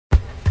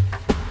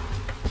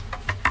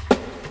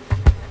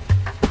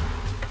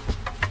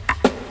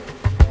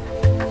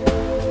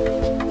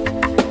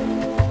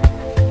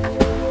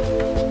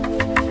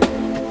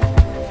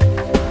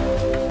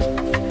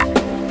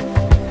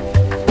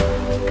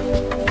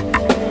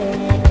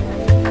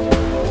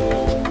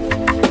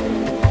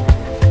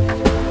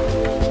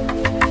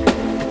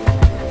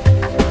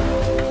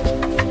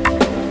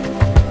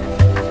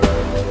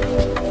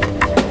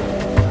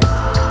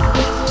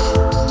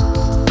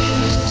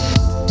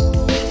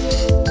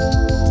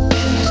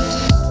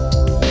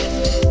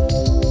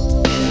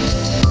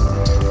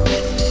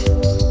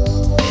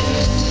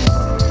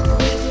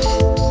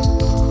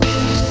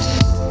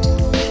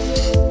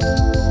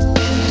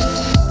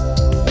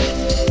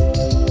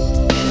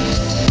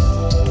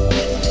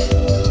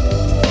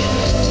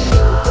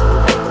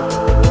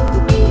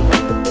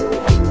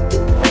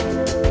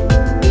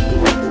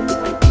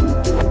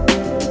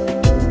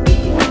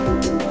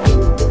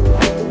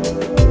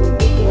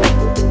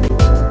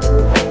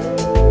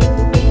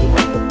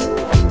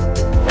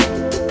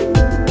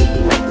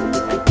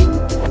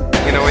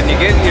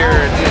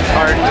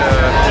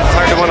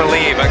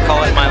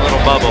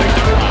a bubble.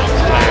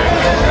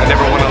 I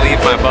never want to leave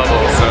my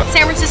bubble. So.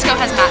 San Francisco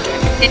has magic.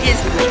 It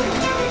is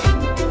magic.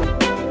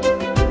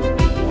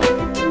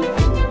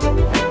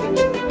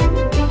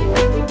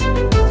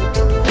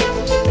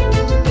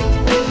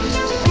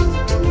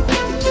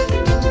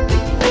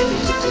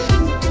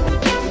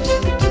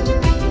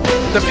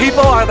 The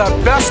people are the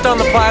best on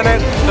the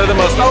planet. They're the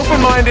most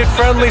open-minded,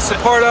 friendly,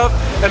 supportive,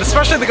 and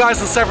especially the guys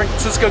in San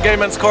Francisco Gay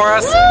Men's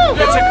Chorus. Woo!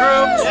 It's a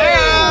group,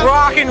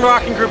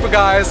 rocking group of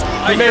guys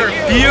who make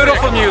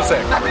beautiful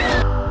music.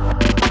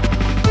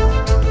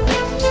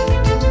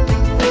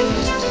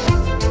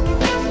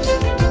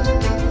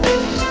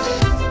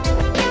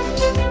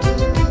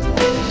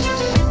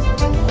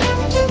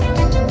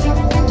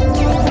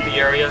 The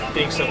area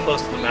being so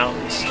close to the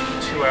mountains,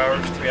 2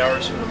 hours, 3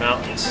 hours from the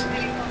mountains,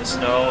 the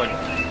snow, and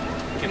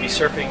you can be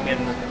surfing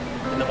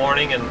in the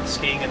morning and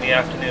skiing in the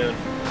afternoon.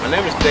 My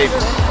name is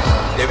David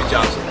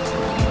Johnson,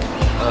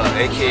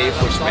 aka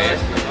Bushman,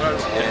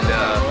 and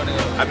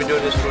I've been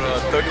doing this for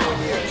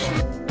 31 years.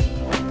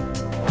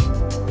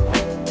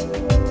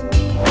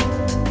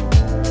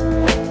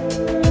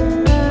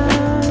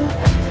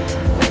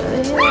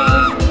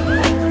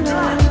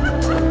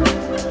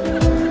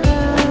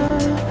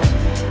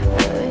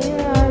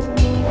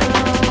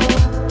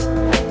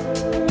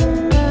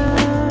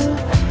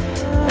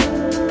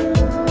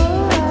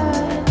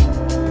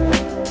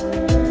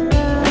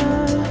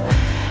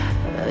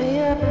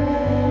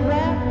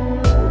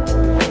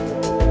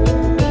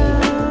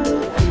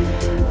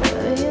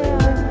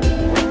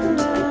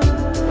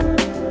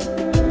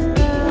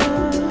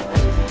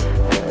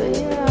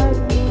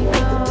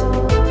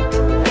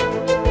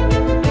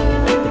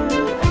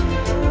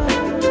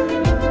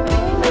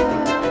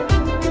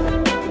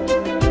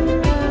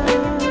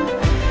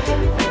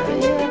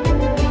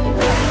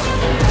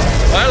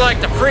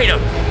 The freedom.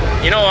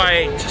 You know,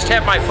 I just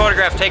had my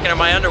photograph taken in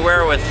my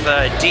underwear with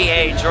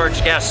DA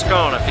George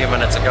Gascon a few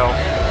minutes ago.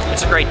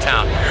 It's a great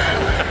town.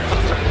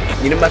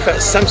 You know, my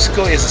friend, San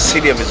Francisco is a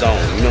city of its own.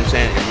 You know what I'm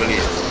saying? It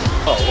really is.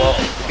 Oh, well,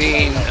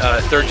 being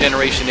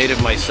third-generation native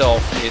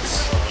myself,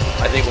 it's,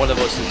 I think, one of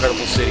the most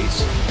incredible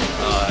cities in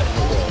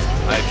the world.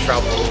 I've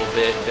traveled a little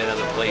bit, been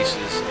other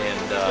places,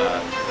 and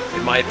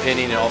in my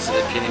opinion, and also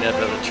the opinion of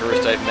other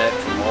tourists I've met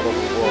from all over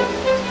the world,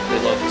 they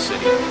love the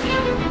city.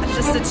 It's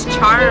just its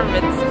charm,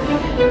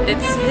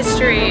 its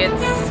history,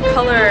 its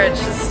color,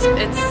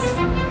 it's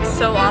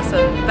so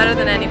awesome. Better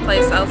than any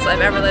place else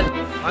I've ever lived.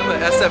 I'm an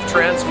SF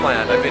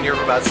transplant. I've been here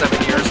for about 7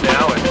 years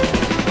now, and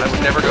I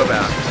would never go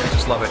back. I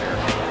just love it here.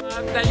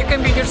 That you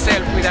can be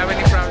yourself without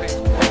any problem.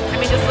 I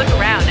mean, just look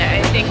around.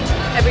 I think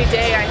every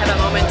day I have a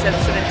moment of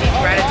sort of deep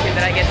gratitude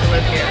that I get to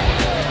live here.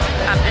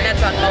 And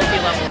that's on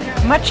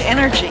multi-level. Much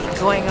energy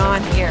going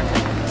on here,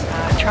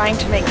 trying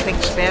to make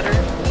things better.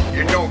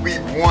 It don't be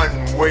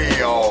one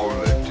way all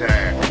the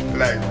time,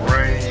 like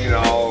rain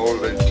all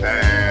the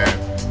time,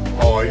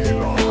 or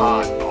even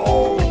hot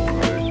all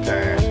the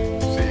time.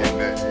 Seeing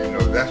that, you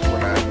know, that's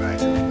what I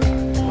like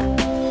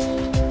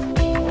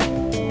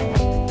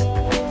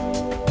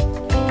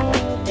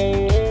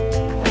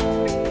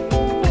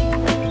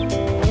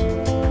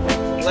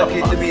about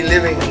it. Lucky to be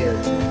living here.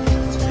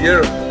 It's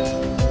beautiful.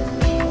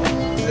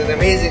 It's an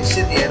amazing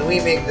city, and we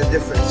make the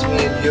difference,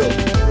 me and you.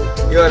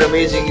 You are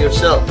amazing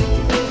yourself.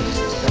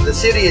 The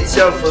city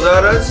itself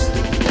without us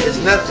is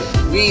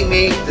nothing. We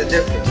make the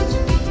difference.